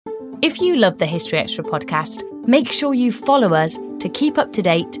If you love the History Extra podcast, make sure you follow us to keep up to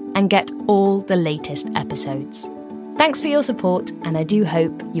date and get all the latest episodes. Thanks for your support, and I do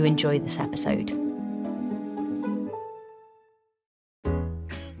hope you enjoy this episode.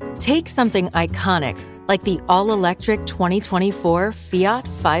 Take something iconic like the all-electric 2024 Fiat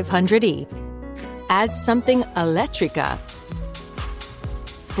 500e. Add something elettrica.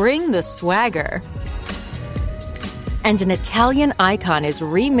 Bring the swagger. And an Italian icon is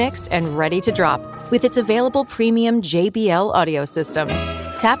remixed and ready to drop with its available premium JBL audio system.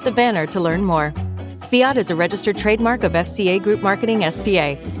 Tap the banner to learn more. Fiat is a registered trademark of FCA Group Marketing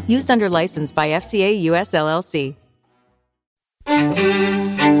S.p.A. Used under license by FCA US LLC.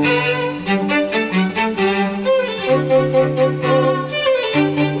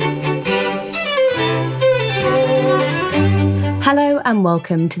 Hello and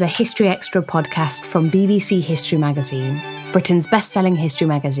welcome to the History Extra podcast from BBC History Magazine, Britain's best-selling history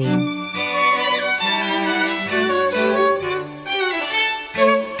magazine.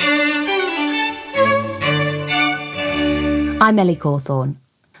 I'm Ellie Cawthorne.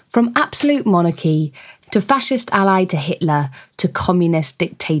 From absolute monarchy to fascist ally to Hitler to communist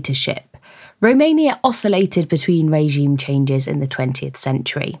dictatorship, Romania oscillated between regime changes in the 20th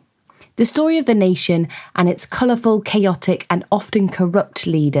century. The story of the nation and its colourful, chaotic and often corrupt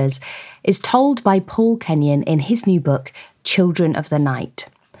leaders is told by Paul Kenyon in his new book, Children of the Night.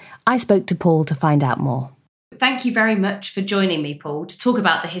 I spoke to Paul to find out more. Thank you very much for joining me, Paul, to talk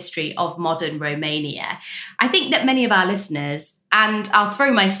about the history of modern Romania. I think that many of our listeners, and I'll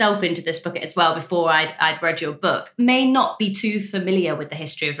throw myself into this bucket as well before I'd read your book, may not be too familiar with the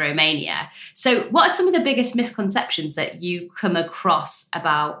history of Romania. So what are some of the biggest misconceptions that you come across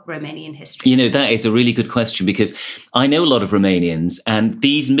about Romanian history? You know, that is a really good question, because I know a lot of Romanians, and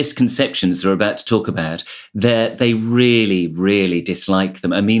these misconceptions they're about to talk about, they really, really dislike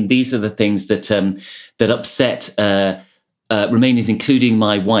them. I mean, these are the things that upset Romanians, including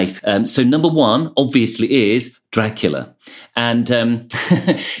my wife. So number one, obviously, is Dracula. And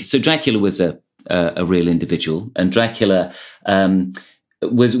so Dracula was a real individual, and Dracula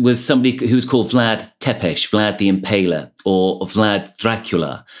was somebody who was called Vlad Tepes, Vlad the Impaler, or Vlad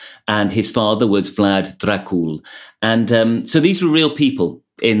Dracula, and his father was Vlad Dracul. And so these were real people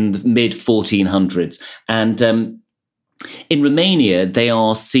in the mid-1400s. And in Romania, they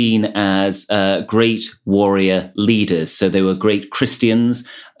are seen as great warrior leaders. So they were great Christians.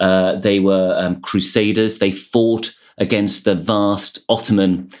 They were crusaders. They fought against the vast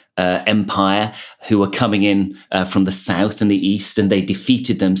Ottoman Empire, who were coming in from the south and the east, and they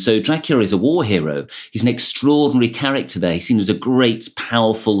defeated them. So Dracula is a war hero. He's an extraordinary character there. He's seen as a great,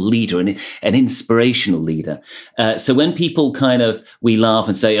 powerful leader and an inspirational leader. So when people we laugh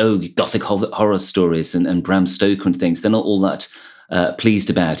and say, oh, Gothic horror stories and Bram Stoker and things, they're not all that pleased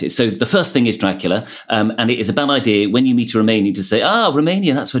about it. So the first thing is Dracula, and it is a bad idea when you meet a Romanian to say,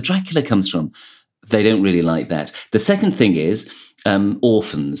 Romania, that's where Dracula comes from. They don't really like that. The second thing is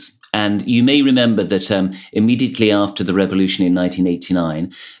orphans. And you may remember that immediately after the revolution in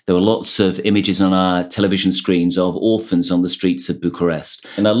 1989, there were lots of images on our television screens of orphans on the streets of Bucharest.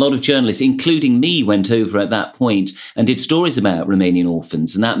 And a lot of journalists, including me, went over at that point and did stories about Romanian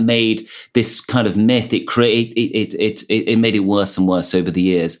orphans. And that made this kind of myth, it made it worse and worse over the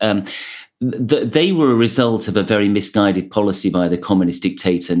years. They were a result of a very misguided policy by the communist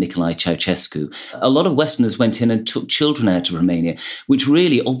dictator Nicolae Ceausescu. A lot of Westerners went in and took children out of Romania, which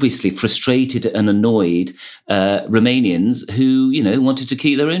really obviously frustrated and annoyed Romanians who, wanted to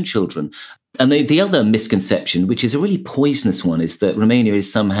keep their own children. And the other misconception, which is a really poisonous one, is that Romania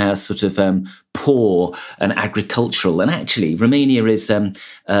is somehow sort of poor and agricultural. And actually, Romania is,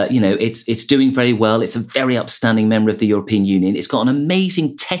 it's doing very well. It's a very upstanding member of the European Union. It's got an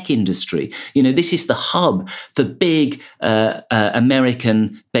amazing tech industry. This is the hub for big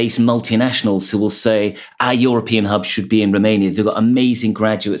American-based multinationals who will say our European hub should be in Romania. They've got amazing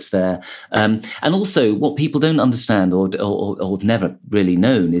graduates there. And also, what people don't understand or have never really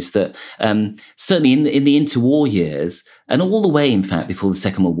known is that certainly in the interwar years, and all the way, in fact, before the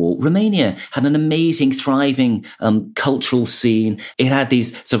Second World War, Romania had an amazing, thriving cultural scene. It had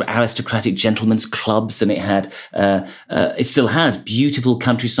these sort of aristocratic gentlemen's clubs, and it had, it still has beautiful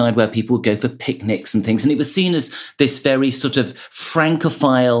countryside where people would go for picnics and things. And it was seen as this very sort of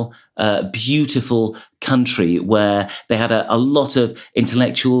Francophile beautiful country where they had a lot of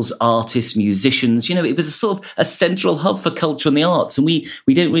intellectuals, artists, musicians. It was a sort of a central hub for culture and the arts. And we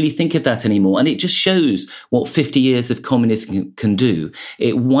don't really think of that anymore. And it just shows what 50 years of communism can do.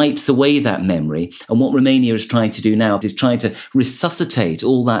 It wipes away that memory. And what Romania is trying to do now is trying to resuscitate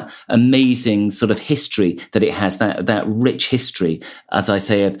all that amazing sort of history that it has, that rich history, as I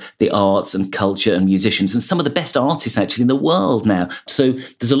say, of the arts and culture and musicians and some of the best artists actually in the world now. So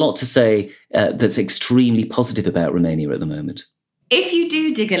there's a lot to say that's extremely positive about Romania at the moment. If you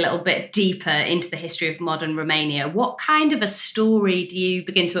do dig a little bit deeper into the history of modern Romania, what kind of a story do you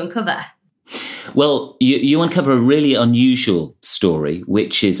begin to uncover? Well, you uncover a really unusual story,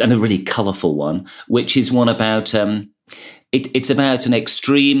 and a really colourful one, which is one about, it's about an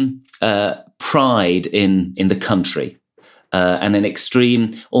extreme pride in the country. And an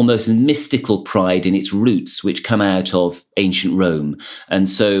extreme, almost mystical pride in its roots, which come out of ancient Rome. And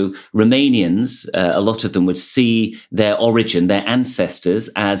so Romanians, a lot of them would see their origin, their ancestors,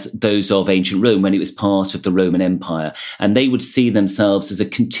 as those of ancient Rome when it was part of the Roman Empire. And they would see themselves as a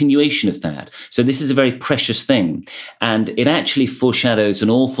continuation of that. So this is a very precious thing. And it actually foreshadows an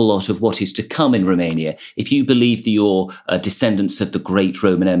awful lot of what is to come in Romania. If you believe that you're descendants of the great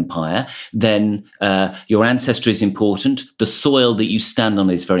Roman Empire, then your ancestry is important. The soil that you stand on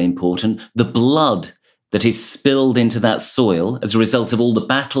is very important. The blood that is spilled into that soil as a result of all the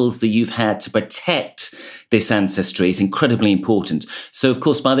battles that you've had to protect this ancestry is incredibly important. So, of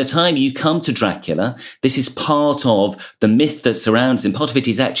course, by the time you come to Dracula, this is part of the myth that surrounds him. Part of it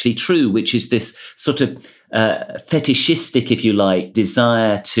is actually true, which is this sort of fetishistic, if you like,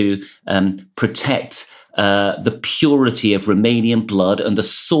 desire to protect the purity of Romanian blood and the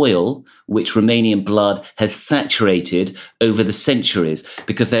soil which Romanian blood has saturated over the centuries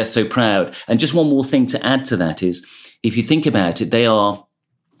because they're so proud. And just one more thing to add to that is, if you think about it, they are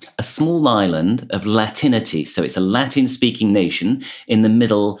a small island of Latinity. So it's a Latin-speaking nation in the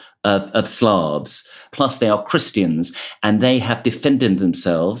middle of Slavs. Plus they are Christians, and they have defended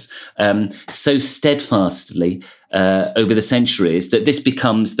themselves so steadfastly over the centuries that this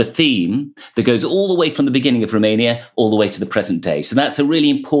becomes the theme that goes all the way from the beginning of Romania all the way to the present day. So that's a really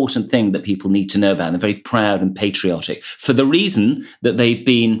important thing that people need to know about. They're very proud and patriotic for the reason that they've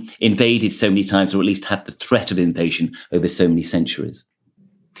been invaded so many times, or at least had the threat of invasion over so many centuries.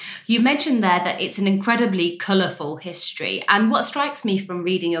 You mentioned there that it's an incredibly colourful history. And what strikes me from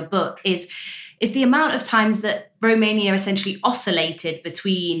reading your book is the amount of times that Romania essentially oscillated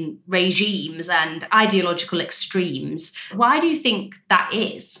between regimes and ideological extremes. Why do you think that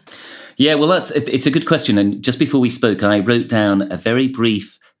is? Yeah, well, it's a good question. And just before we spoke, I wrote down a very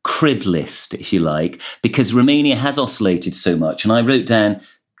brief crib list, if you like, because Romania has oscillated so much. And I wrote down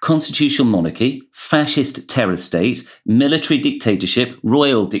constitutional monarchy, fascist terror state, military dictatorship,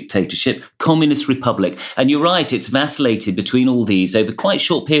 royal dictatorship, communist republic. And you're right, it's vacillated between all these over quite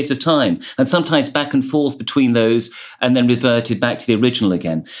short periods of time, and sometimes back and forth between those and then reverted back to the original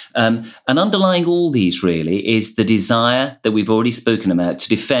again. And underlying all these really is the desire that we've already spoken about to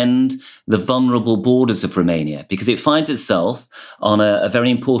defend the vulnerable borders of Romania, because it finds itself on a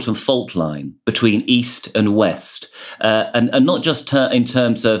very important fault line between East and West, and not just in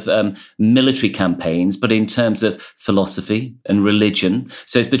terms of military campaigns, but in terms of philosophy and religion.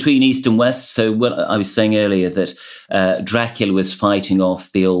 So it's between East and West. So what I was saying earlier that Dracula was fighting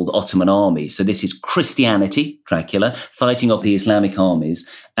off the old Ottoman army. So this is Christianity, Dracula, fighting off the Islamic armies.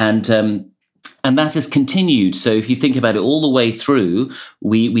 And that has continued. So if you think about it all the way through,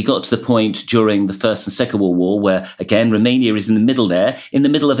 we got to the point during the First and Second World War where, again, Romania is in the middle there, in the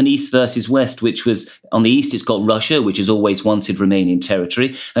middle of an East versus West, which was on the East, it's got Russia, which has always wanted Romanian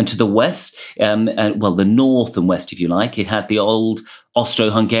territory. And to the West, the North and West, if you like, it had the old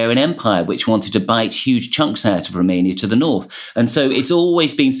Austro-Hungarian Empire, which wanted to bite huge chunks out of Romania to the north. And so it's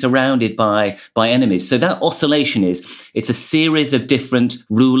always been surrounded by enemies. So that oscillation it's a series of different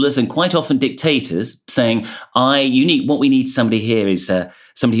rulers and quite often dictators saying, what we need somebody here is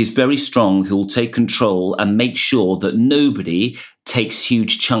somebody who's very strong, who will take control and make sure that nobody takes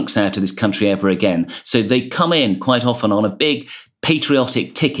huge chunks out of this country ever again. So they come in quite often on a big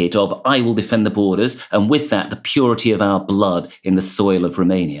patriotic ticket of I will defend the borders, and with that, the purity of our blood in the soil of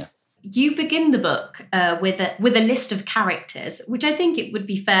Romania. You begin the book with a list of characters, which I think it would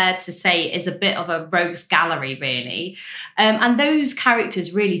be fair to say is a bit of a rogues gallery, really. And those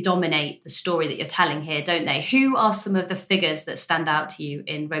characters really dominate the story that you're telling here, don't they? Who are some of the figures that stand out to you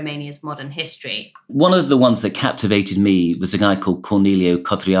in Romania's modern history? One of the ones that captivated me was a guy called Corneliu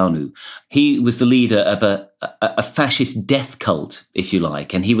Codreanu. He was the leader of a fascist death cult, if you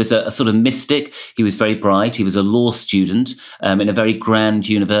like. And he was a sort of mystic. He was very bright. He was a law student in a very grand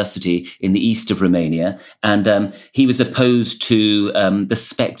university in the east of Romania. And he was opposed to the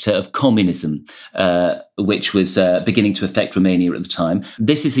spectre of communism, which was beginning to affect Romania at the time.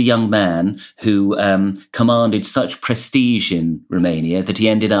 This is a young man who commanded such prestige in Romania that he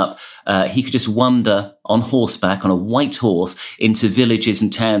ended up, he could just wander on horseback, on a white horse, into villages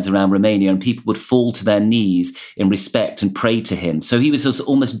and towns around Romania, and people would fall to their knees in respect and pray to him. So he was this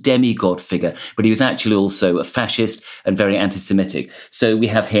almost demigod figure, but he was actually also a fascist and very anti-Semitic. So we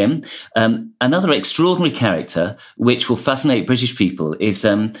have him. Another extraordinary character, which will fascinate British people, is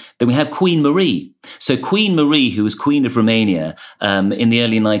then we have Queen Marie. So Queen Marie, who was Queen of Romania in the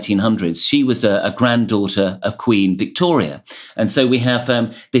early 1900s, she was a granddaughter of Queen Victoria. And so we have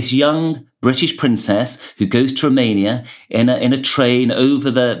this young British princess who goes to Romania in a train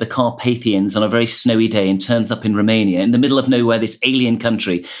over the Carpathians on a very snowy day and turns up in Romania in the middle of nowhere, this alien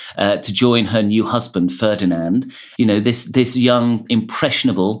country, to join her new husband, Ferdinand. You know, this young,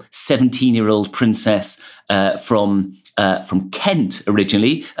 impressionable 17-year-old princess from Kent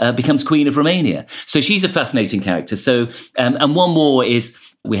originally becomes Queen of Romania. So she's a fascinating character. So, and one more is,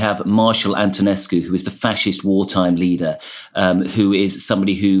 we have Marshal Antonescu, who is the fascist wartime leader, who is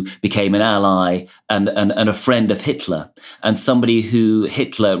somebody who became an ally and a friend of Hitler, and somebody who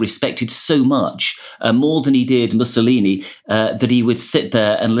Hitler respected so much, more than he did Mussolini, that he would sit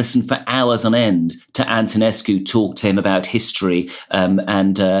there and listen for hours on end to Antonescu talk to him about history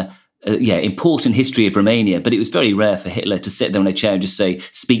important history of Romania. But it was very rare for Hitler to sit there in a chair and just say,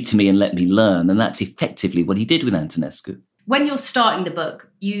 speak to me and let me learn. And that's effectively what he did with Antonescu. When you're starting the book,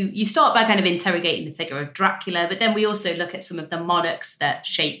 you start by kind of interrogating the figure of Dracula, but then we also look at some of the monarchs that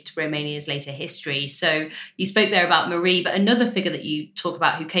shaped Romania's later history. So you spoke there about Marie, but another figure that you talk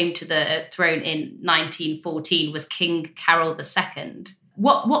about who came to the throne in 1914 was King Carol II.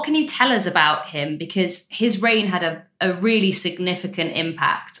 What can you tell us about him? Because his reign had a really significant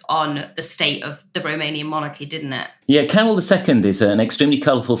impact on the state of the Romanian monarchy, didn't it? Yeah, Carol II is an extremely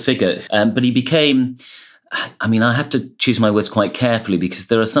colourful figure, but he became... I mean, I have to choose my words quite carefully because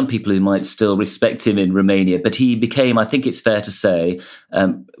there are some people who might still respect him in Romania, but he became, I think it's fair to say,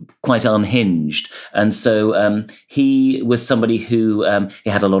 quite unhinged. And so he was somebody who he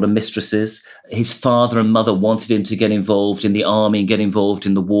had a lot of mistresses. His father and mother wanted him to get involved in the army and get involved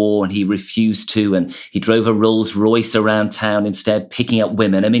in the war, and he refused to. And he drove a Rolls Royce around town instead, picking up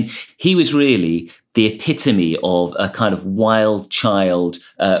women. I mean, he was really the epitome of a kind of wild child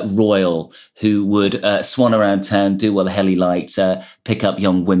royal who would swan around town, do what the hell he liked, pick up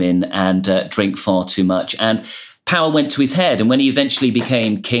young women and drink far too much. And power went to his head. And when he eventually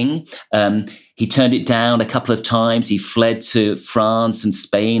became king, he turned it down a couple of times. He fled to France and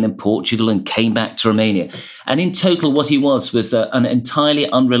Spain and Portugal and came back to Romania. And in total, what he was an entirely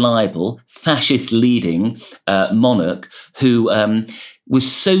unreliable, fascist-leading monarch who was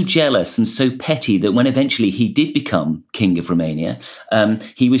so jealous and so petty that when eventually he did become king of Romania,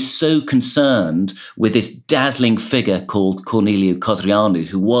 he was so concerned with this dazzling figure called Corneliu Codreanu,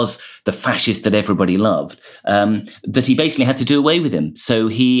 who was the fascist that everybody loved, that he basically had to do away with him. So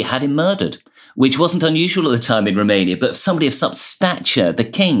he had him murdered, which wasn't unusual at the time in Romania, but somebody of such stature, the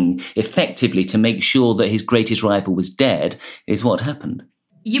king, effectively to make sure that his greatest rival was dead, is what happened.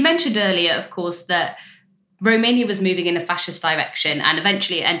 You mentioned earlier, of course, that Romania was moving in a fascist direction and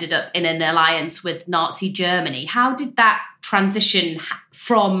eventually ended up in an alliance with Nazi Germany. How did that transition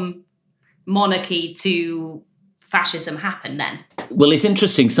from monarchy to fascism happen then? Well, it's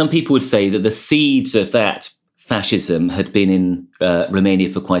interesting. Some people would say that the seeds of that fascism had been in Romania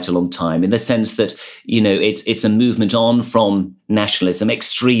for quite a long time, in the sense that, you know, it's a movement on from nationalism,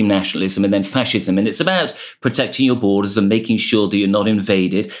 extreme nationalism, and then fascism. And it's about protecting your borders and making sure that you're not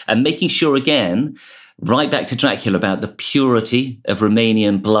invaded, and making sure, again, right back to Dracula, about the purity of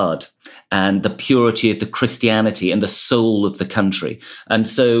Romanian blood and the purity of the Christianity and the soul of the country. And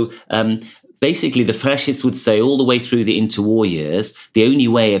so basically the fascists would say all the way through the interwar years, the only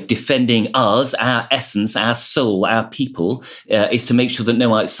way of defending us, our essence, our soul, our people, is to make sure that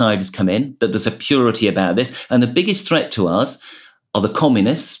no outsiders come in, that there's a purity about this. And the biggest threat to us are the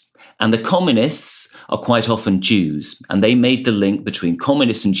communists. And the communists are quite often Jews, and they made the link between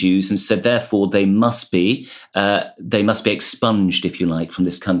communists and Jews and said, therefore, they must be expunged, if you like, from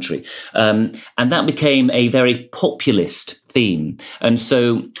this country. And that became a very populist theme. And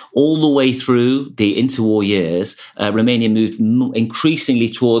so all the way through the interwar years, Romania moved increasingly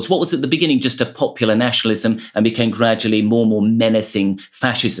towards what was at the beginning just a popular nationalism and became gradually more and more menacing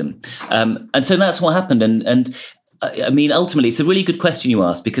fascism. And so that's what happened. And I mean, ultimately, it's a really good question you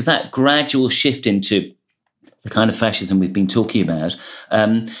asked, because that gradual shift into the kind of fascism we've been talking about,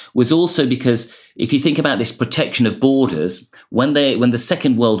 was also because if you think about this protection of borders, when the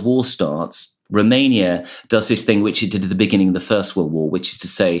Second World War starts, Romania does this thing which it did at the beginning of the First World War, which is to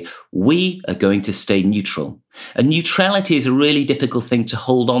say, we are going to stay neutral. And neutrality is a really difficult thing to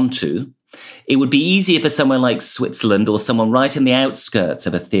hold on to. It would be easier for somewhere like Switzerland or someone right in the outskirts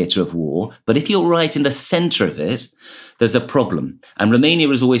of a theatre of war. But if you're right in the centre of it, there's a problem. And Romania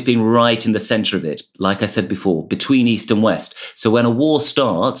has always been right in the centre of it, like I said before, between East and West. So when a war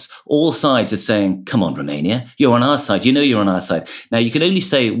starts, all sides are saying, come on, Romania, you're on our side. You know you're on our side. Now, you can only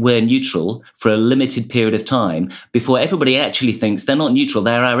say we're neutral for a limited period of time before everybody actually thinks they're not neutral,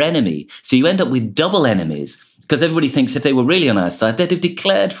 they're our enemy. So you end up with double enemies. Because everybody thinks if they were really on our side, they'd have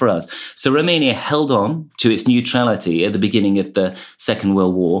declared for us. So Romania held on to its neutrality at the beginning of the Second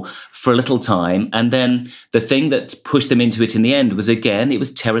World War for a little time. And then the thing that pushed them into it in the end was, again, it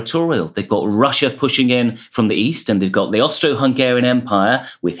was territorial. They've got Russia pushing in from the east, and they've got the Austro-Hungarian Empire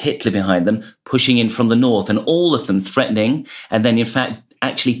with Hitler behind them pushing in from the north, and all of them threatening. And then, in fact,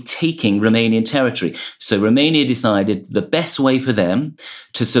 actually taking Romanian territory. So Romania decided the best way for them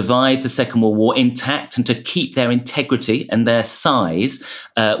to survive the Second World War intact and to keep their integrity and their size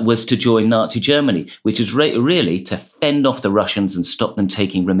was to join Nazi Germany, which is really to fend off the Russians and stop them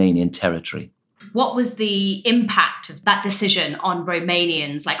taking Romanian territory. What was the impact of that decision on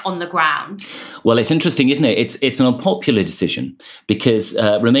Romanians, like on the ground? Well, it's interesting, isn't it? It's an unpopular decision because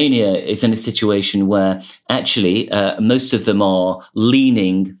Romania is in a situation where actually most of them are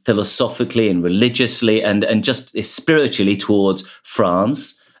leaning philosophically and religiously and just spiritually towards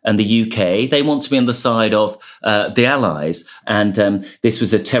France and the UK. They want to be on the side of the Allies. And this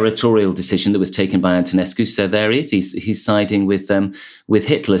was a territorial decision that was taken by Antonescu. So there he is. He's siding with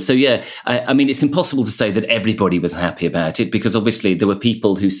Hitler. So, yeah, I mean, it's impossible to say that everybody was happy about it because obviously there were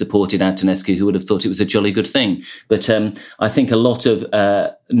people who supported Antonescu who would have thought it was a jolly good thing. But I think a lot of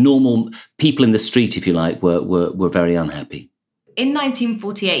normal people in the street, if you like, were very unhappy. In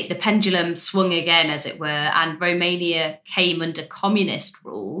 1948, the pendulum swung again, as it were, and Romania came under communist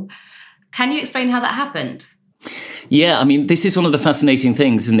rule. Can you explain how that happened? Yeah, I mean, this is one of the fascinating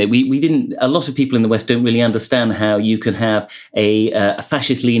things, isn't it? We didn't. A lot of people in the West don't really understand how you can have a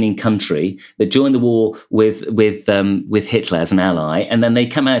fascist-leaning country that joined the war with Hitler as an ally, and then they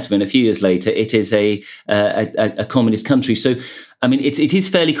come out of it. And a few years later, it is a communist country. So, I mean, it is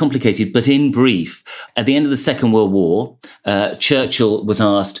fairly complicated. But in brief, at the end of the Second World War, Churchill was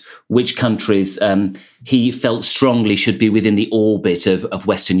asked which countries he felt strongly should be within the orbit of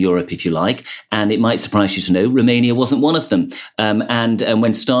Western Europe, if you like. And it might surprise you to know Romania wasn't one of them. And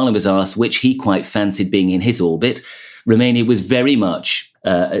when Stalin was asked which he quite fancied being in his orbit, Romania was very much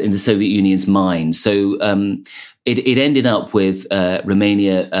in the Soviet Union's mind. So it ended up with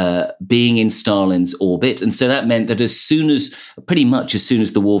Romania being in Stalin's orbit. And so that meant that pretty much as soon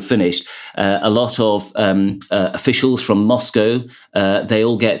as the war finished, a lot of officials from Moscow, they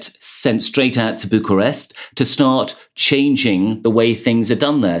all get sent straight out to Bucharest to start changing the way things are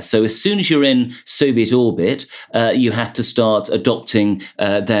done there. So as soon as you're in Soviet orbit, you have to start adopting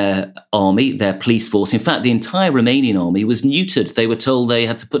their army, their police force. In fact, the entire Romanian army was neutered. They were told they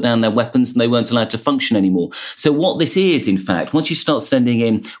had to put down their weapons and they weren't allowed to function anymore. So what this is, in fact, once you start sending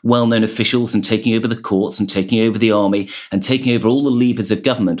in well-known officials and taking over the courts and taking over the army and taking over all the levers of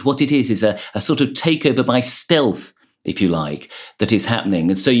government, what it is a sort of takeover by stealth, if you like, that is happening.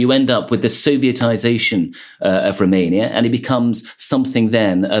 And so you end up with the Sovietization of Romania, and it becomes something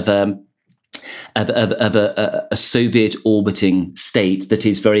then of a Soviet orbiting state that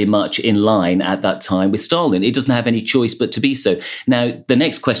is very much in line at that time with Stalin. It doesn't have any choice but to be so. Now, the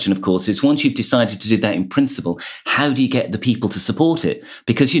next question, of course, is once you've decided to do that in principle, how do you get the people to support it?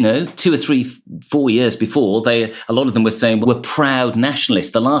 Because, 2 or 3, 4 years before, a lot of them were saying, we're proud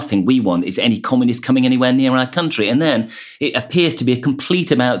nationalists. The last thing we want is any communist coming anywhere near our country. And then it appears to be a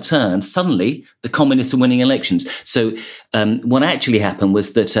complete about turn. Suddenly, the communists are winning elections. So what actually happened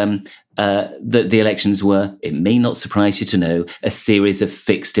was that the elections were, it may not surprise you to know, a series of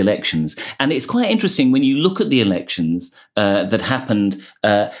fixed elections. And it's quite interesting when you look at the elections that happened,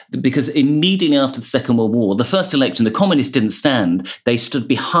 because immediately after the Second World War, the first election, the communists didn't stand. They stood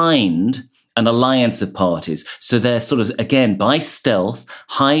behind an alliance of parties. So they're sort of, again, by stealth,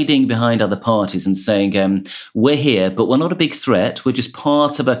 hiding behind other parties and saying, we're here, but we're not a big threat. We're just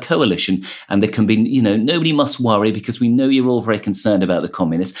part of a coalition. And there can be, nobody must worry because we know you're all very concerned about the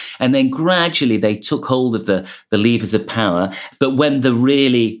communists. And then gradually they took hold of the levers of power. But when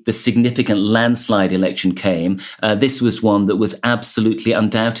the significant landslide election came, this was one that was absolutely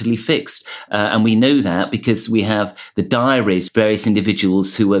undoubtedly fixed. And we know that because we have the diaries, various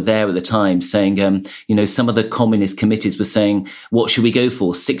individuals who were there at the time time saying, some of the communist committees were saying, what should we go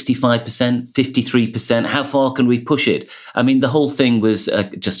for? 65%, 53%? How far can we push it? I mean, the whole thing was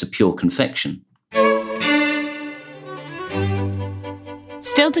just a pure confection.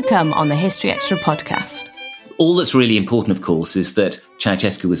 Still to come on the History Extra podcast. All that's really important, of course, is that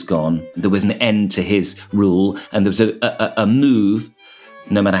Ceausescu was gone. There was an end to his rule, and there was a move,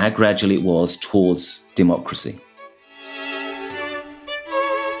 no matter how gradual it was, towards democracy.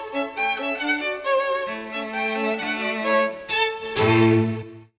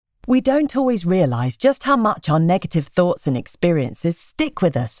 We don't always realise just how much our negative thoughts and experiences stick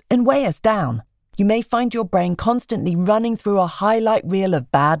with us and weigh us down. You may find your brain constantly running through a highlight reel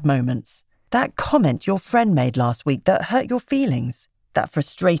of bad moments. That comment your friend made last week that hurt your feelings. That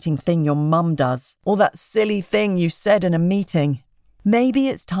frustrating thing your mum does. Or that silly thing you said in a meeting. Maybe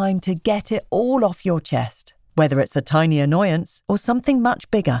it's time to get it all off your chest. Whether it's a tiny annoyance or something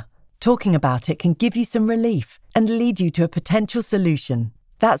much bigger, talking about it can give you some relief and lead you to a potential solution.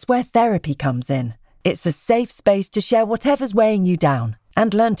 That's where therapy comes in. It's a safe space to share whatever's weighing you down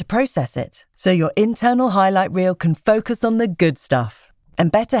and learn to process it, so your internal highlight reel can focus on the good stuff.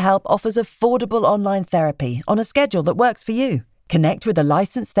 And BetterHelp offers affordable online therapy on a schedule that works for you. Connect with a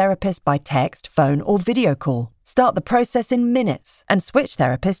licensed therapist by text, phone, or video call. Start the process in minutes and switch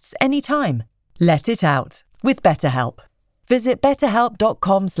therapists anytime. Let it out with BetterHelp. Visit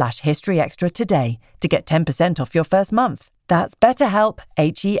betterhelp.com/historyextra today to get 10% off your first month. That's BetterHelp,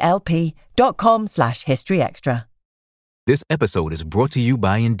 HELP.com/historyextra. This episode is brought to you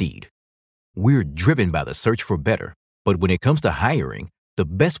by Indeed. We're driven by the search for better, but when it comes to hiring, the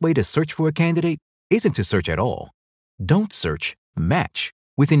best way to search for a candidate isn't to search at all. Don't search, match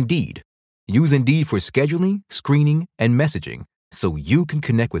with Indeed. Use Indeed for scheduling, screening, and messaging so you can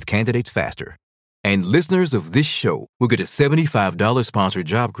connect with candidates faster. And listeners of this show will get a $75 sponsored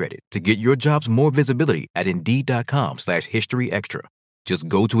job credit to get your jobs more visibility at Indeed.com/historyextra. Just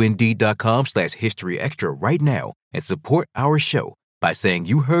go to Indeed.com/historyextra right now and support our show by saying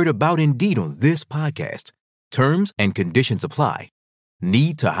you heard about Indeed on this podcast. Terms and conditions apply.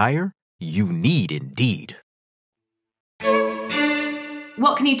 Need to hire? You need Indeed.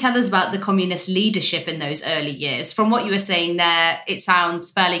 What can you tell us about the communist leadership in those early years? From what you were saying there, it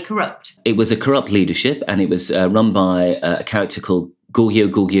sounds fairly corrupt. It was a corrupt leadership, and it was run by a character called Gurgio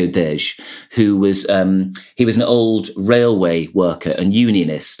Dej, who was he was an old railway worker and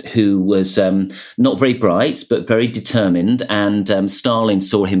unionist who was not very bright but very determined, and Stalin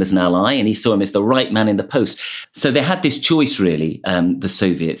saw him as an ally, and he saw him as the right man in the post. So they had this choice, really, the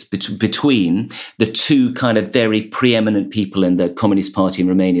Soviets, between the two kind of very preeminent people in the Communist Party in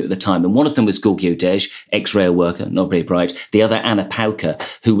Romania at the time, and one of them was Gurgio Dej, ex-rail worker, not very bright. The other, Anna Pauker,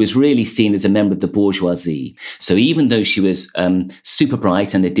 who was really seen as a member of the bourgeoisie. So even though she was super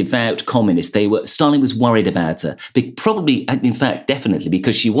bright and a devout communist, Stalin was worried about her. Probably, in fact, definitely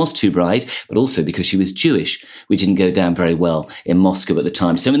because she was too bright, but also because she was Jewish, which didn't go down very well in Moscow at the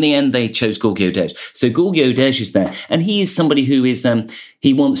time. So in the end, they chose Gurgio Dej. So Gurgio Dej is there, and he is somebody who is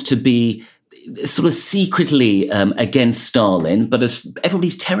he wants to be sort of secretly against Stalin, but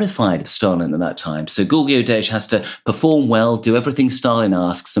everybody's terrified of Stalin at that time. So Gurgio Dej has to perform well, do everything Stalin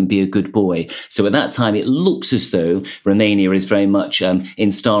asks, and be a good boy. So at that time, it looks as though Romania is very much in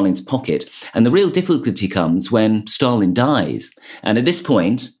Stalin's pocket. And the real difficulty comes when Stalin dies. And at this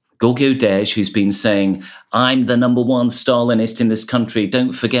point, Gurgio Dej, who's been saying, I'm the number one Stalinist in this country,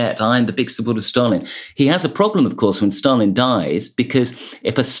 don't forget, I'm the big supporter of Stalin. He has a problem, of course, when Stalin dies, because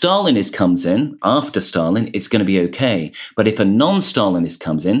if a Stalinist comes in after Stalin, it's going to be okay. But if a non-Stalinist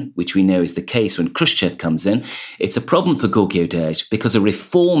comes in, which we know is the case when Khrushchev comes in, it's a problem for Gurgio Dej because a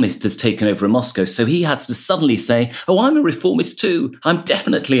reformist has taken over in Moscow. So he has to suddenly say, oh, I'm a reformist too. I'm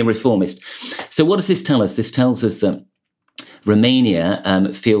definitely a reformist. So what does this tell us? This tells us that Romania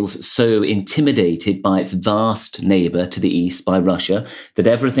feels so intimidated by its vast neighbour to the east, by Russia, that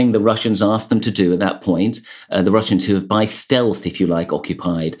everything the Russians asked them to do at that point, the Russians who have by stealth, if you like,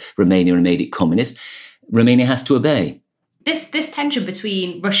 occupied Romania and made it communist, Romania has to obey. This tension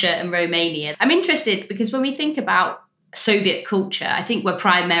between Russia and Romania, I'm interested because when we think about Soviet culture, I think we're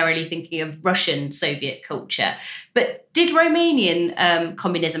primarily thinking of Russian Soviet culture. But did Romanian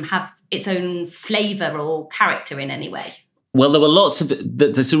communism have its own flavour or character in any way? Well, there were lots of,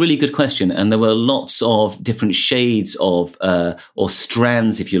 that's a really good question. And there were lots of different shades of, or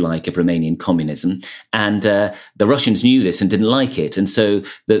strands, if you like, of Romanian communism. And the Russians knew this and didn't like it. And so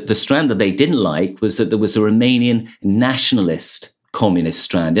the strand that they didn't like was that there was a Romanian nationalist communist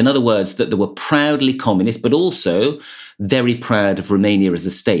strand. In other words, that they were proudly communist, but also very proud of Romania as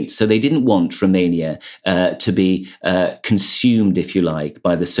a state. So they didn't want Romania to be consumed, if you like,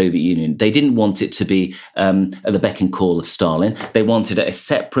 by the Soviet Union. They didn't want it to be at the beck and call of Stalin. They wanted a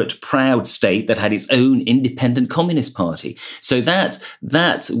separate, proud state that had its own independent communist party. So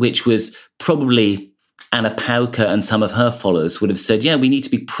that which was probably Anna Pauker and some of her followers would have said, yeah, we need to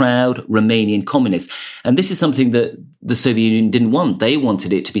be proud Romanian communists. And this is something that the Soviet Union didn't want. They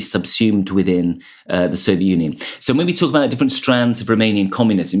wanted it to be subsumed within the Soviet Union. So when we talk about different strands of Romanian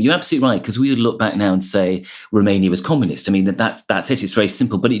communism, you're absolutely right, because we would look back now and say Romania was communist. I mean, that's it. It's very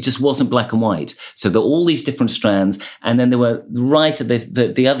simple, but it just wasn't black and white. So there were all these different strands. And then there were right at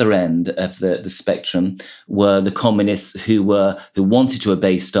the other end of the spectrum were the communists who wanted to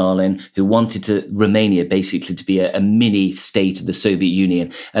obey Stalin, who wanted Romania basically to be a mini state of the Soviet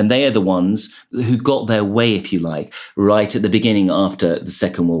Union. And they are the ones who got their way, if you like, right at the beginning after the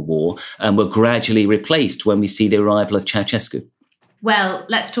Second World War, and were gradually replaced when we see the arrival of Ceausescu. Well,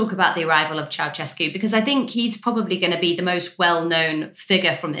 let's talk about the arrival of Ceausescu, because I think he's probably going to be the most well-known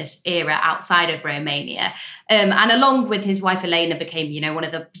figure from this era outside of Romania. And along with his wife Elena became, one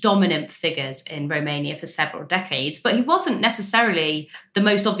of the dominant figures in Romania for several decades. But he wasn't necessarily the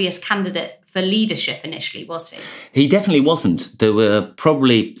most obvious candidate for leadership initially, was he? He definitely wasn't. There were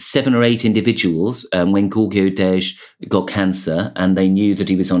probably 7 or 8 individuals when Gheorghe Dej got cancer and they knew that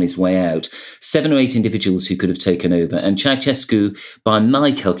he was on his way out. 7 or 8 individuals who could have taken over. And Ceausescu, by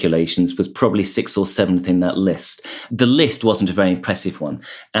my calculations, was probably 6th or 7th in that list. The list wasn't a very impressive one.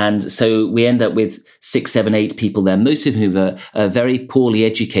 And so we end up with 6, 7, 8 people there, most of whom are very poorly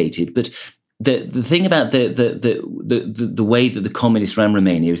educated. But the thing about the way that the communists ran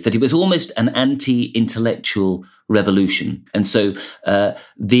Romania is that it was almost an anti-intellectual revolution. And so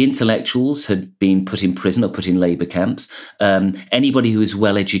the intellectuals had been put in prison or put in labor camps. Anybody who was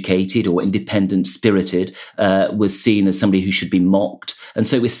well-educated or independent-spirited was seen as somebody who should be mocked. And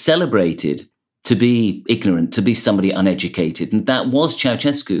so it was celebrated to be ignorant, to be somebody uneducated. And that was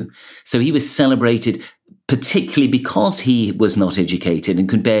Ceausescu. So he was celebrated particularly because he was not educated and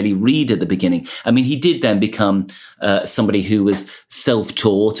could barely read at the beginning. I mean, he did then become somebody who was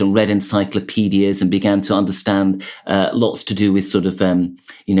self-taught and read encyclopedias and began to understand lots to do with sort of,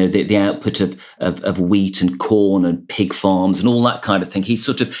 the output of wheat and corn and pig farms and all that kind of thing. He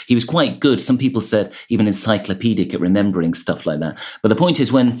was quite good. Some people said even encyclopedic at remembering stuff like that. But the point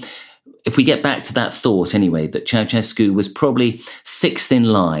is if we get back to that thought anyway, that Ceausescu was probably 6th in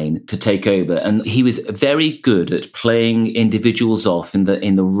line to take over, and he was very good at playing individuals off in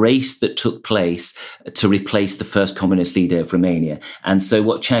the race that took place to replace the first communist leader of Romania. And so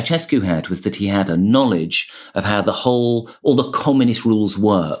what Ceausescu had was that he had a knowledge of how all the communist rules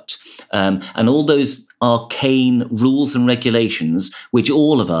worked, and all those arcane rules and regulations, which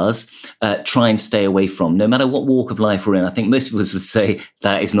all of us try and stay away from, no matter what walk of life we're in. I think most of us would say,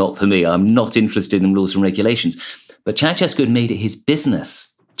 that is not for me. I'm not interested in rules and regulations. But Ceausescu had made it his business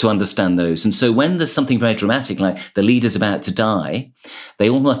to understand those. And so when there's something very dramatic, like the leader's about to die, they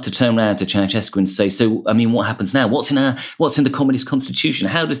all have to turn around to Ceausescu and say, so, I mean, what happens now? What's in the communist constitution?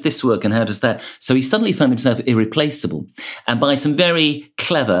 How does this work and how does that? So he suddenly found himself irreplaceable. And by some very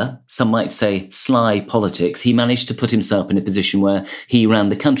clever, some might say sly politics, he managed to put himself in a position where he ran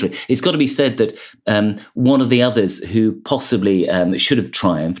the country. It's got to be said that one of the others who possibly should have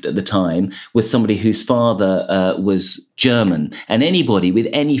triumphed at the time was somebody whose father was German, and anybody with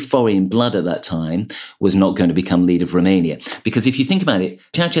any foreign blood at that time was not going to become leader of Romania. Because if you think about it,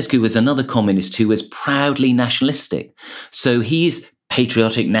 Ceausescu was another communist who was proudly nationalistic. So he's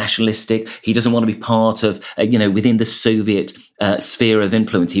patriotic, nationalistic. He doesn't want to be part of, within the Soviet sphere of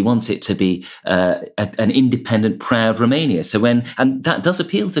influence. He wants it to be an independent, proud Romania. And that does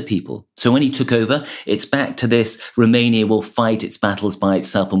appeal to people. So when he took over, it's back to this: Romania will fight its battles by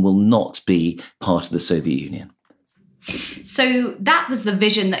itself and will not be part of the Soviet Union. So that was the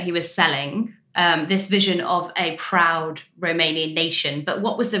vision that he was selling, this vision of a proud Romanian nation. But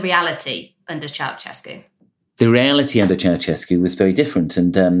what was the reality under Ceausescu? The reality under Ceausescu was very different.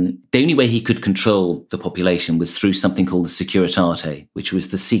 And the only way he could control the population was through something called the Securitate, which was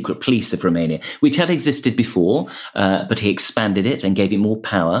the secret police of Romania, which had existed before, but he expanded it and gave it more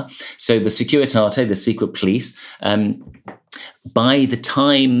power. So the Securitate, the secret police, by the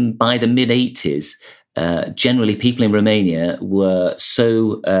mid-80s, generally people in Romania were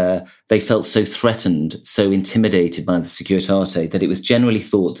they felt so threatened, so intimidated by the Securitate that it was generally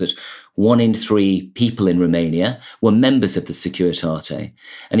thought that 1 in 3 people in Romania were members of the Securitate.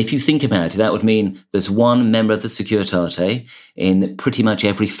 And if you think about it, that would mean there's one member of the Securitate in pretty much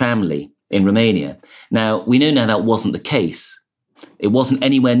every family in Romania. Now, we know now that wasn't the case. It wasn't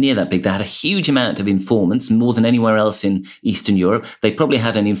anywhere near that big. They had a huge amount of informants, more than anywhere else in Eastern Europe. They probably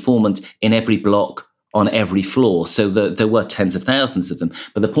had an informant in every block on every floor. So there were tens of thousands of them.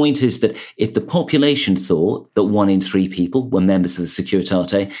 But the point is that if the population thought that 1 in 3 people were members of the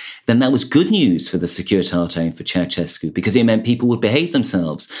Securitate, then that was good news for the Securitate and for Ceausescu, because it meant people would behave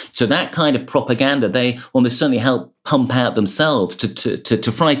themselves. So that kind of propaganda, they almost certainly helped pump out themselves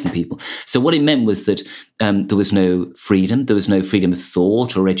to frighten people. So what it meant was that there was no freedom. There was no freedom of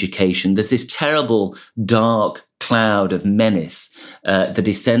thought or education. There's this terrible, dark cloud of menace that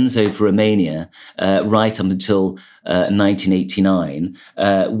descends over Romania right up until 1989,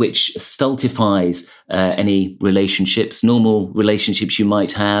 which stultifies any relationships, normal relationships you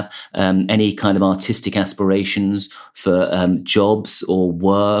might have, any kind of artistic aspirations for jobs or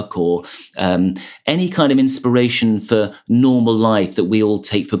work or any kind of inspiration for normal life that we all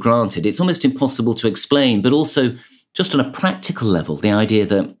take for granted. It's almost impossible to explain, but also just on a practical level, the idea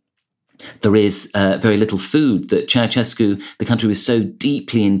that there is very little food, that Ceausescu, the country was so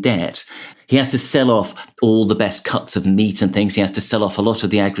deeply in debt. He has to sell off all the best cuts of meat and things. He has to sell off a lot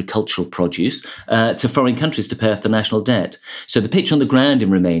of the agricultural produce to foreign countries to pay off the national debt. So the picture on the ground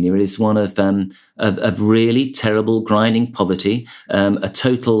in Romania is one of really terrible, grinding poverty, a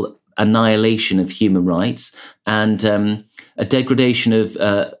total annihilation of human rights, and a degradation of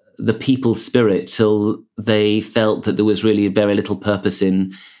the people's spirit till they felt that there was really very little purpose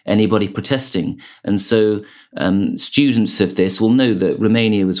in anybody protesting. And so students of this will know that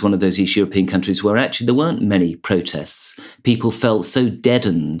Romania was one of those East European countries where actually there weren't many protests. People felt so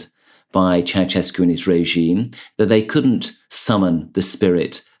deadened by Ceausescu and his regime that they couldn't summon the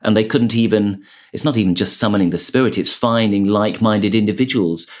spirit. And they couldn't even, it's not even just summoning the spirit, it's finding like-minded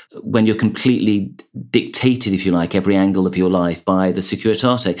individuals when you're completely dictated, if you like, every angle of your life by the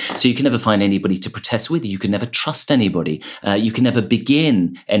Securitate. So you can never find anybody to protest with. You can never trust anybody. You can never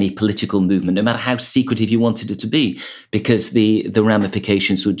begin any political movement, no matter how secretive you wanted it to be, because the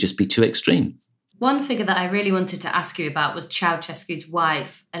ramifications would just be too extreme. One figure that I really wanted to ask you about was Ceausescu's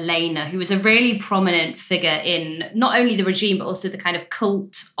wife, Elena, who was a really prominent figure in not only the regime, but also the kind of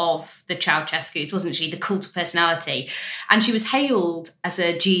cult of the Ceausescus, wasn't she? The cult of personality. And she was hailed as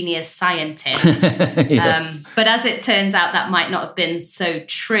a genius scientist. Yes. But as it turns out, that might not have been so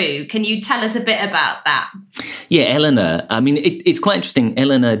true. Can you tell us a bit about that? Yeah, Elena, I mean, it's quite interesting.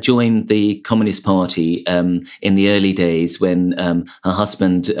 Elena joined the Communist Party in the early days when her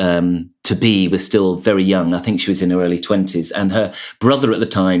husband to-be was still very young. I think she was in her early 20s. And her brother at the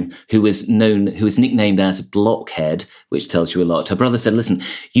time, who was nicknamed as Blockhead, which tells you a lot. Her brother said, listen,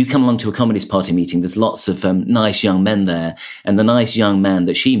 you come along to a Communist Party meeting. There's lots of nice young men there. And the nice young man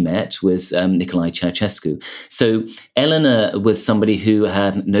that she met was Nicolae Ceausescu. So Elena was somebody who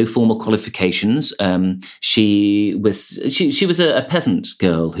had no formal qualifications. She was a peasant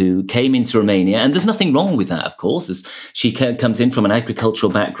girl who came into Romania. And there's nothing wrong with that, of course, as she comes in from an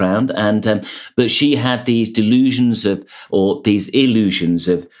agricultural background. But she had these delusions these illusions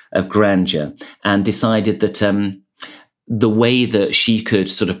of grandeur, and decided that the way that she could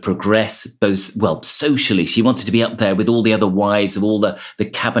sort of progress socially, she wanted to be up there with all the other wives of all the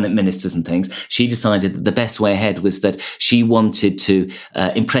cabinet ministers and things. She decided that the best way ahead was that she wanted to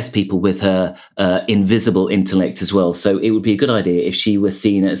impress people with her invisible intellect as well. So it would be a good idea if she was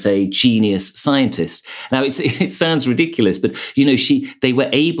seen as a genius scientist. Now, it sounds ridiculous, but, they were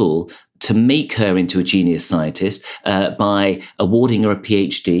able to make her into a genius scientist by awarding her a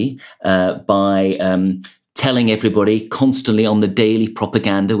PhD, by telling everybody constantly on the daily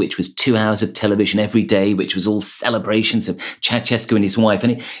propaganda, which was 2 hours of television every day, which was all celebrations of Ceausescu and his wife.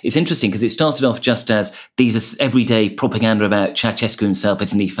 And it's interesting because it started off just as these are everyday propaganda about Ceausescu himself.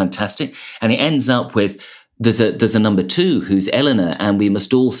 Isn't he fantastic? And it ends up with there's a number 2 who's Elena, and we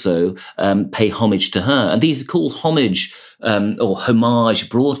must also pay homage to her. And these are called homage or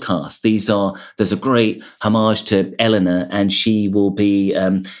homage broadcasts. There's a great homage to Elena, and she will be,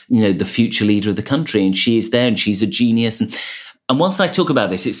 the future leader of the country, and she is there, and she's a genius. And once I talk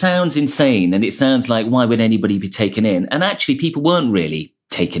about this, it sounds insane, and it sounds like, why would anybody be taken in? And actually, people weren't really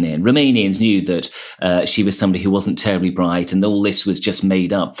taken in. Romanians knew that she was somebody who wasn't terribly bright, and all this was just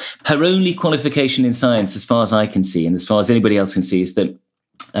made up. Her only qualification in science, as far as I can see, and as far as anybody else can see, is that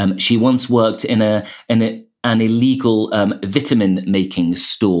she once worked in an illegal vitamin making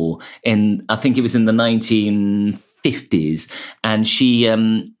store I think it was in the 1950s, and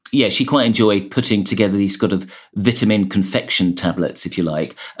she quite enjoyed putting together these sort of vitamin confection tablets, if you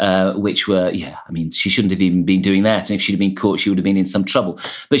like, which were, she shouldn't have even been doing that. And if she'd have been caught, she would have been in some trouble.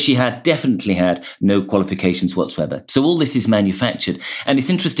 But she definitely had no qualifications whatsoever. So all this is manufactured. And it's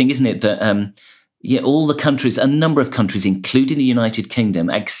interesting, isn't it, that Yeah, all the countries, a number of countries, including the United Kingdom,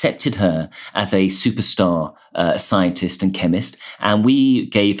 accepted her as a superstar scientist and chemist. And we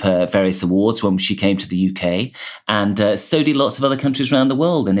gave her various awards when she came to the UK. And so did lots of other countries around the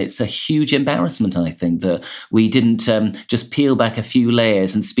world. And it's a huge embarrassment, I think, that we didn't just peel back a few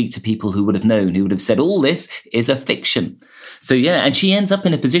layers and speak to people who would have known, who would have said, all this is a fiction. So, yeah, and she ends up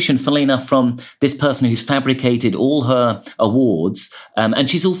in a position, funnily enough, from this person who's fabricated all her awards. And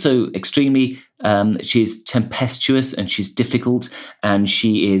she's also extremely, she's tempestuous and she's difficult and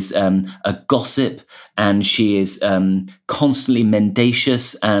she is a gossip and she is constantly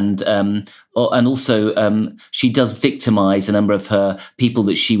mendacious and also she does victimize a number of her people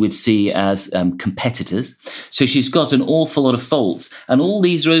that she would see as competitors. So she's got an awful lot of faults, and all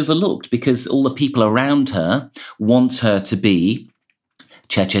these are overlooked because all the people around her want her to be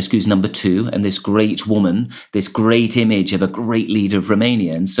Ceausescu's number 2 and this great woman, this great image of a great leader of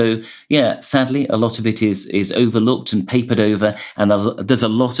Romania. And so, yeah, sadly, a lot of it is overlooked and papered over. And there's a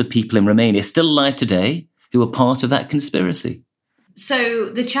lot of people in Romania still alive today who are part of that conspiracy. So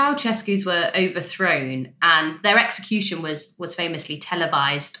the Ceausescus were overthrown and their execution was famously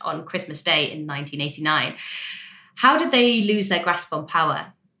televised on Christmas Day in 1989. How did they lose their grasp on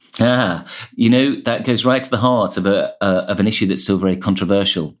power? That goes right to the heart of an issue that's still very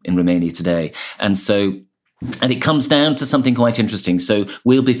controversial in Romania today. And it comes down to something quite interesting. So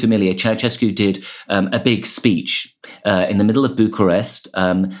we'll be familiar. Ceausescu did a big speech in the middle of Bucharest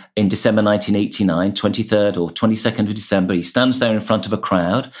in December 1989, 23rd or 22nd of December. He stands there in front of a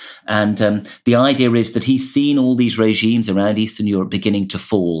crowd. And the idea is that he's seen all these regimes around Eastern Europe beginning to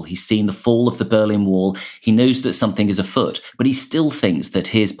fall. He's seen the fall of the Berlin Wall. He knows that something is afoot, but he still thinks that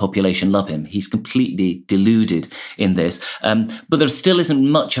his population love him. He's completely deluded in this. But there still isn't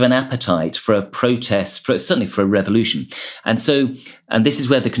much of an appetite for a protest, certainly for a revolution. And this is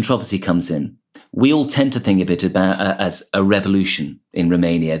where the controversy comes in. We all tend to think of it as a revolution in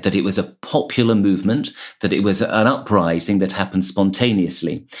Romania, that it was a popular movement, that it was an uprising that happened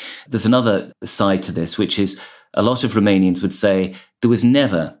spontaneously. There's another side to this, which is a lot of Romanians would say there was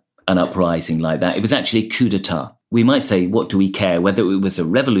never an uprising like that. It was actually a coup d'etat. We might say, what do we care, whether it was a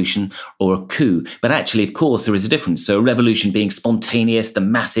revolution or a coup? But actually, of course, there is a difference. So a revolution being spontaneous, the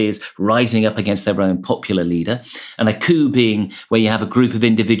masses rising up against their own popular leader, and a coup being where you have a group of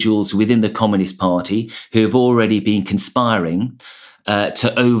individuals within the Communist Party who have already been conspiring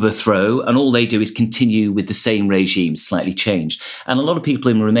to overthrow, and all they do is continue with the same regime, slightly changed. And a lot of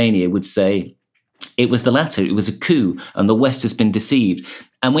people in Romania would say it was the latter. It was a coup, and the West has been deceived.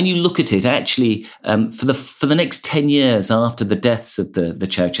 And when you look at it, actually, for the next 10 years after the deaths of the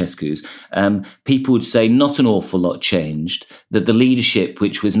Ceausescus, people would say not an awful lot changed, that the leadership,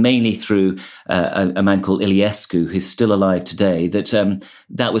 which was mainly through a man called Iliescu, who's still alive today,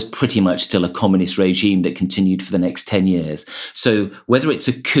 that was pretty much still a communist regime that continued for the next 10 years. So whether it's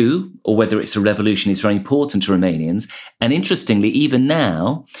a coup or whether it's a revolution is very important to Romanians. And interestingly, even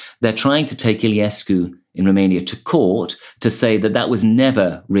now, they're trying to take Iliescu in Romania to court to say that was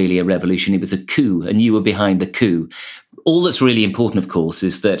never really a revolution. It was a coup, and you were behind the coup. All that's really important, of course,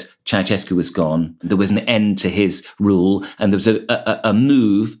 is that Ceausescu was gone. There was an end to his rule, and there was a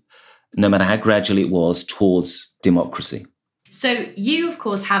move, no matter how gradual it was, towards democracy. So you, of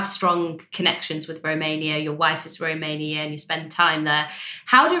course, have strong connections with Romania. Your wife is Romanian. You spend time there.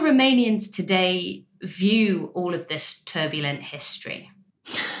 How do Romanians today view all of this turbulent history?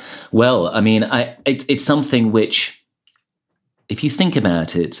 Well, I mean, it's something which, if you think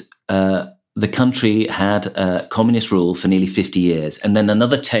about it, the country had communist rule for nearly 50 years, and then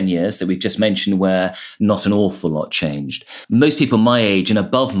another 10 years that we've just mentioned where not an awful lot changed. Most people my age and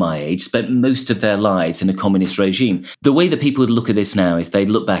above my age spent most of their lives in a communist regime. The way that people would look at this now is they'd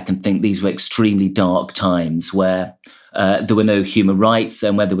look back and think these were extremely dark times where there were no human rights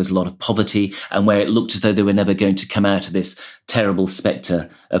and where there was a lot of poverty and where it looked as though they were never going to come out of this terrible spectre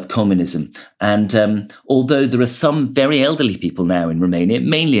of communism. And although there are some very elderly people now in Romania,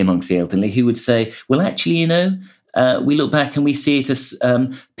 mainly amongst the elderly, who would say, well, actually, we look back and we see it as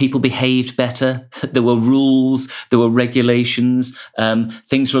people behaved better. There were rules, there were regulations.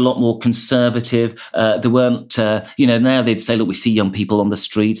 Things were a lot more conservative. There weren't, now they'd say, look, we see young people on the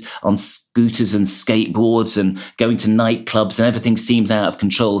street on scooters and skateboards and going to nightclubs, and everything seems out of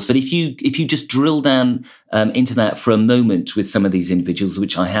control. So if you just drill down into that for a moment with some of these individuals,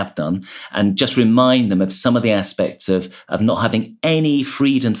 which I have done, and just remind them of some of the aspects of not having any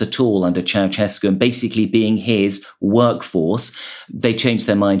freedoms at all under Ceausescu and basically being his workforce, they change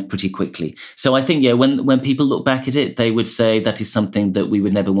their mind pretty quickly. So I think, when people look back at it, they would say that is something that we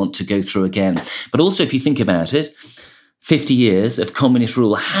would never want to go through again. But also, if you think about it, 50 years of communist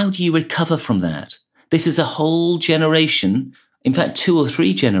rule. How do you recover from that? This is a whole generation, in fact, 2 or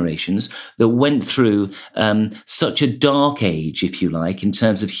 3 generations that went through such a dark age, if you like, in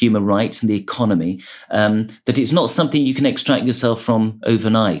terms of human rights and the economy, that it's not something you can extract yourself from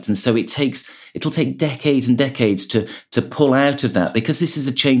overnight. And so it'll take decades and decades to pull out of that, because this is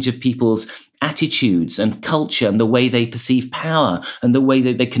a change of people's attitudes and culture and the way they perceive power and the way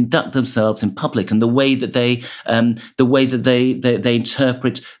that they conduct themselves in public and the way that they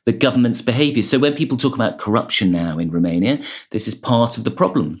interpret the government's behaviour. So when people talk about corruption now in Romania, this is part of the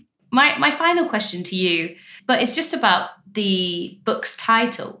problem. My final question to you, but it's just about the book's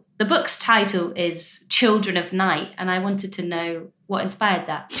title. The book's title is Children of Night, and I wanted to know what inspired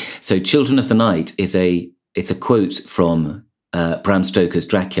that. So Children of the Night it's a quote from Bram Stoker's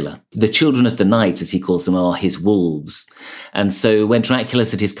Dracula. The children of the night, as he calls them, are his wolves. And so when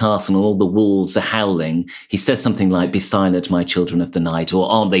Dracula's at his castle and all the wolves are howling, he says something like, "Be silent, my children of the night," or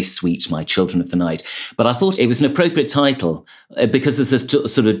 "Aren't they sweet, my children of the night?" But I thought it was an appropriate title because there's a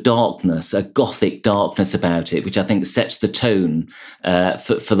sort of darkness, a gothic darkness about it, which I think sets the tone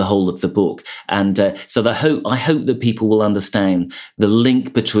for the whole of the book. And so I hope that people will understand the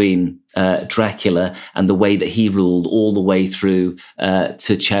link between Dracula and the way that he ruled all the way through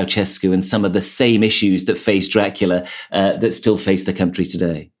to Ceausescu, and some of the same issues that faced Dracula that still face the country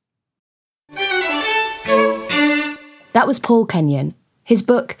today. That was Paul Kenyon. His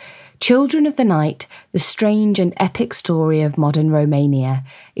book, Children of the Night, The Strange and Epic Story of Modern Romania,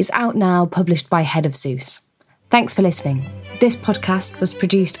 is out now, published by Head of Zeus. Thanks for listening. This podcast was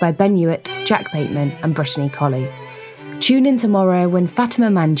produced by Ben Hewitt, Jack Bateman and Brittany Colley. Tune in tomorrow when Fatima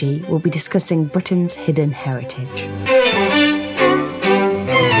Manji will be discussing Britain's hidden heritage.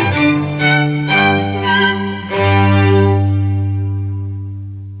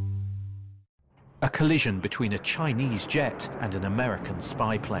 A collision between a Chinese jet and an American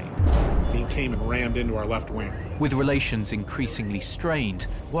spy plane. He came and rammed into our left wing. With relations increasingly strained,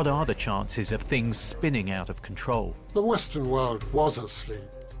 what are the chances of things spinning out of control? The Western world was asleep.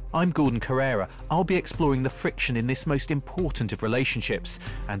 I'm Gordon Carrera. I'll be exploring the friction in this most important of relationships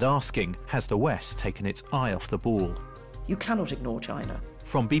and asking, has the West taken its eye off the ball? You cannot ignore China.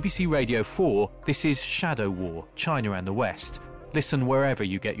 From BBC Radio 4, this is Shadow War, China and the West. Listen wherever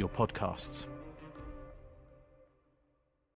you get your podcasts.